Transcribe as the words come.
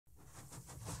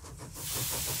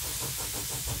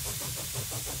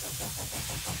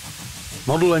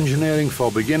Model Engineering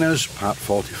for Beginners, Part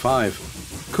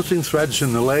 45. Cutting threads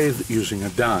in the lathe using a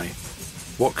die.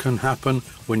 What can happen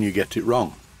when you get it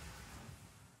wrong?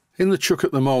 In the chuck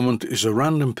at the moment is a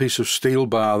random piece of steel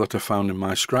bar that I found in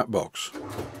my scrap box.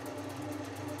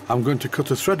 I'm going to cut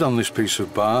a thread on this piece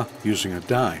of bar using a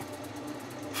die.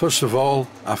 First of all,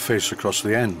 I face across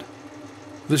the end.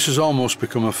 This has almost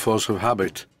become a force of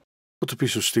habit. Put a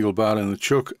piece of steel bar in the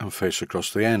chuck and face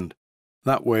across the end.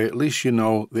 That way at least you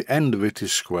know the end of it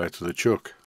is square to the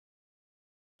chuck.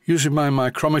 Using my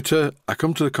micrometer, I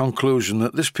come to the conclusion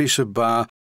that this piece of bar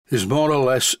is more or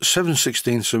less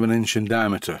 7/16 of an inch in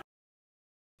diameter.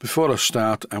 Before I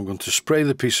start, I'm going to spray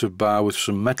the piece of bar with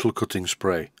some metal cutting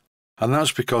spray, and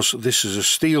that's because this is a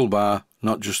steel bar,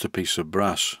 not just a piece of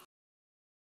brass.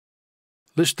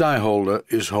 This die holder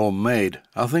is homemade.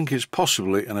 I think it's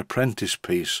possibly an apprentice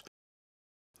piece.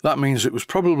 That means it was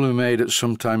probably made at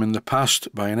some time in the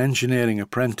past by an engineering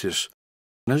apprentice,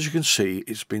 and as you can see,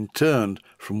 it's been turned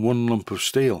from one lump of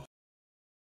steel.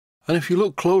 And if you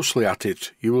look closely at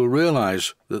it, you will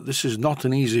realise that this is not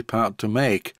an easy part to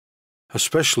make,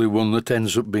 especially one that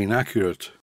ends up being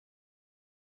accurate.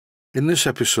 In this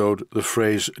episode, the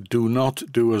phrase "do not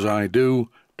do as I do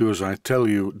as I tell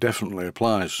you" definitely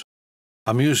applies.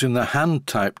 I'm using the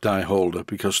hand-type die holder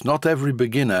because not every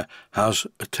beginner has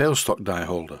a tailstock die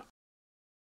holder.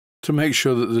 To make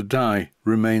sure that the die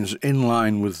remains in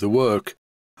line with the work,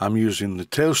 I'm using the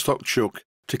tailstock chuck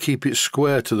to keep it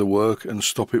square to the work and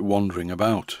stop it wandering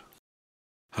about.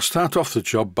 I start off the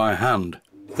job by hand,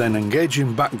 then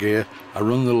engaging back gear, I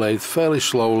run the lathe fairly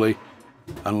slowly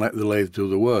and let the lathe do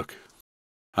the work.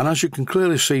 And as you can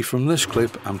clearly see from this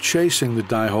clip, I'm chasing the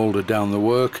die holder down the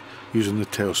work using the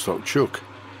tailstock chuck.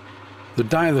 The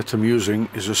die that I'm using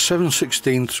is a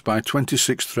 7/16 by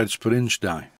 26 threads per inch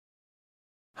die.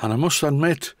 And I must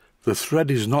admit, the thread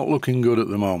is not looking good at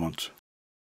the moment.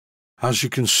 As you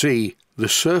can see, the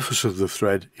surface of the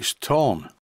thread is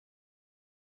torn.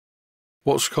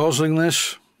 What's causing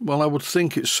this? Well, I would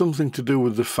think it's something to do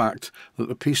with the fact that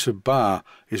the piece of bar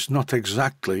is not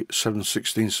exactly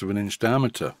 7/16 of an inch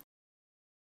diameter.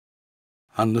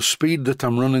 And the speed that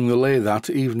I'm running the lathe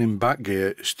at, even in back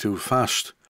gear, is too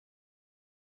fast.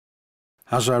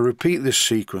 As I repeat this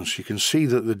sequence, you can see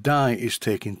that the die is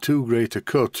taking too great a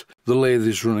cut, the lathe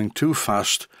is running too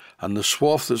fast, and the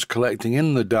swarf that's collecting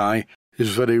in the die is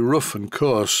very rough and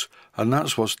coarse, and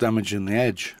that's what's damaging the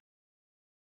edge.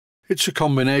 It's a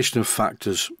combination of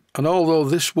factors, and although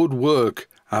this would work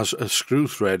as a screw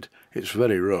thread, it's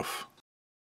very rough.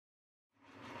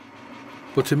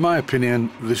 But in my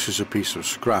opinion, this is a piece of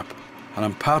scrap, and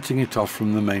I'm parting it off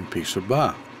from the main piece of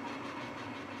bar.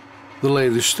 The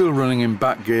lathe is still running in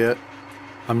back gear,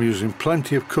 I'm using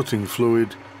plenty of cutting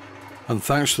fluid, and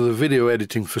thanks to the video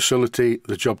editing facility,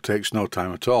 the job takes no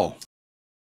time at all.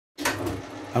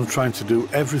 I'm trying to do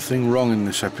everything wrong in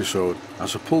this episode.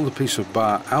 As I pull the piece of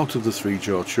bar out of the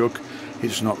 3-jaw chuck,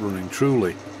 it's not running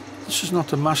truly. This is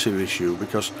not a massive issue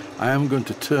because I am going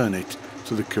to turn it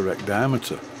to the correct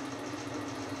diameter.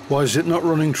 Why is it not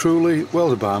running truly? Well,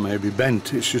 the bar may be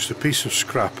bent, it's just a piece of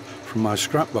scrap from my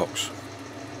scrap box.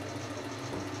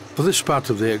 For this part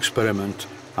of the experiment,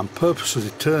 I'm purposely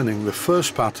turning the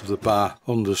first part of the bar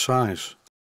undersize.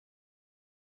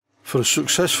 For a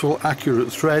successful,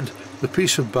 accurate thread, the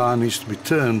piece of bar needs to be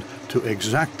turned to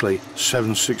exactly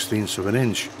 7/16 of an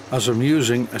inch, as I'm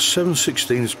using a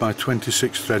 7/16 by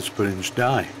 26 threads per inch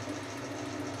die.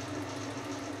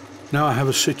 Now I have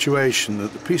a situation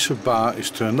that the piece of bar is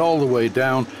turned all the way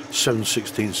down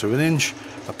 7/16 of an inch,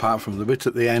 apart from the bit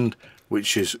at the end,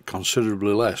 which is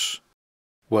considerably less.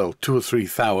 Well, 2 or 3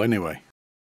 thou anyway.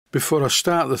 Before I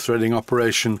start the threading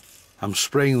operation, I'm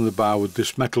spraying the bar with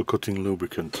this metal cutting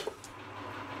lubricant.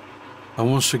 And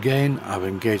once again, I've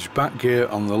engaged back gear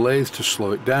on the lathe to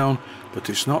slow it down, but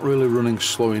it's not really running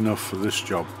slow enough for this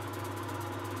job.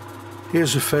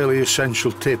 Here's a fairly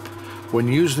essential tip. When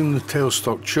using the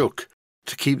tailstock chuck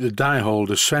to keep the die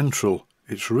holder central,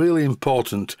 it's really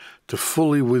important to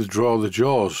fully withdraw the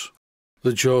jaws.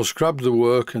 The jaws grabbed the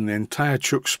work and the entire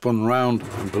chuck spun round,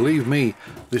 and believe me,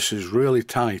 this is really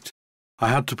tight. I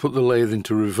had to put the lathe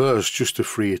into reverse just to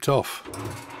free it off.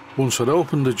 Once I'd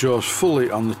opened the jaws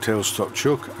fully on the tailstock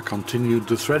chuck, I continued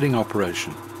the threading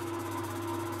operation.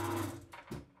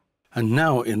 And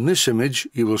now in this image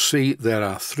you will see there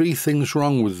are 3 things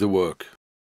wrong with the work.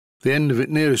 The end of it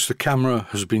nearest the camera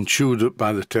has been chewed up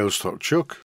by the tailstock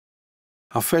chuck.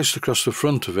 I've faced across the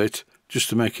front of it just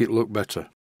to make it look better.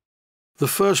 The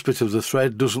first bit of the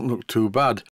thread doesn't look too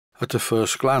bad at a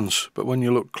first glance, but when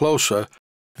you look closer,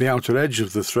 the outer edge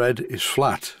of the thread is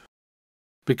flat,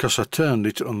 because I turned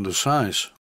it undersize.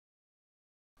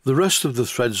 The rest of the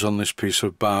threads on this piece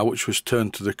of bar, which was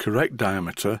turned to the correct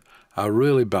diameter, are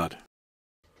really bad.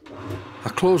 I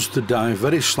closed the die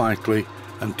very slightly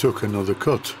and took another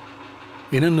cut,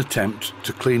 in an attempt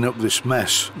to clean up this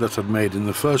mess that I'd made in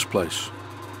the first place.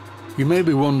 You may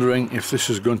be wondering if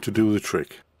this is going to do the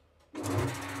trick.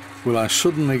 Will I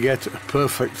suddenly get a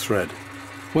perfect thread?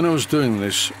 When I was doing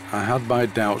this, I had my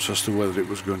doubts as to whether it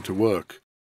was going to work.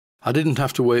 I didn't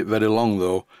have to wait very long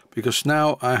though, because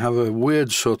now I have a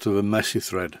weird sort of a messy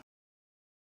thread.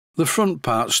 The front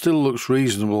part still looks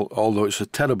reasonable, although it's a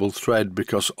terrible thread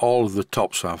because all of the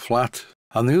tops are flat,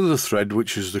 and the other thread,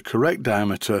 which is the correct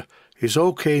diameter, is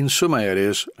okay in some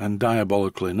areas and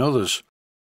diabolical in others.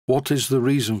 What is the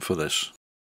reason for this?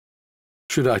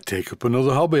 Should I take up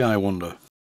another hobby, I wonder?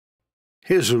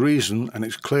 Here's the reason, and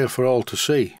it's clear for all to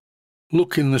see.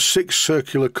 Look in the 6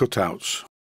 circular cutouts.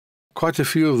 Quite a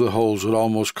few of the holes are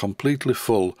almost completely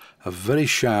full of very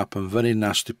sharp and very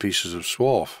nasty pieces of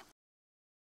swarf,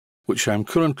 which I'm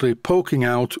currently poking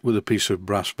out with a piece of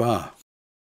brass bar.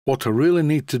 What I really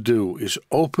need to do is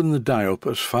open the die up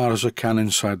as far as I can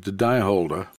inside the die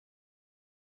holder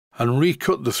and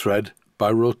recut the thread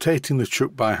by rotating the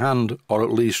chuck by hand, or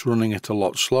at least running it a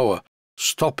lot slower,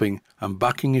 stopping and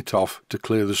backing it off to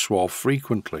clear the swarf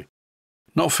frequently,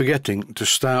 not forgetting to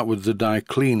start with the die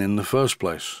clean in the first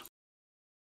place.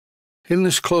 In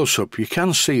this close-up you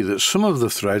can see that some of the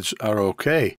threads are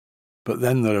okay, but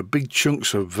then there are big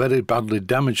chunks of very badly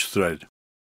damaged thread.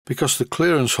 Because the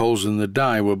clearance holes in the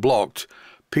die were blocked,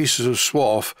 pieces of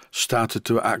swarf started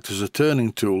to act as a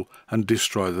turning tool and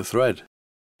destroy the thread.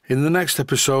 In the next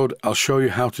episode I'll show you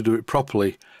how to do it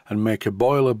properly and make a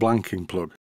boiler blanking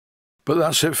plug. But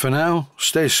that's it for now.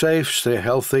 Stay safe, stay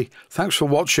healthy, thanks for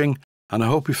watching, and I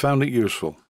hope you found it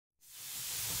useful.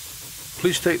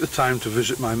 Please take the time to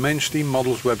visit my Mainsteam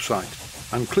Models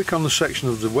website and click on the section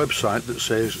of the website that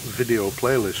says Video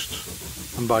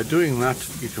Playlists. And by doing that,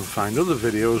 you can find other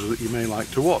videos that you may like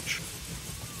to watch.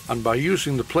 And by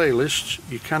using the playlists,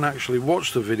 you can actually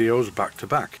watch the videos back to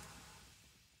back.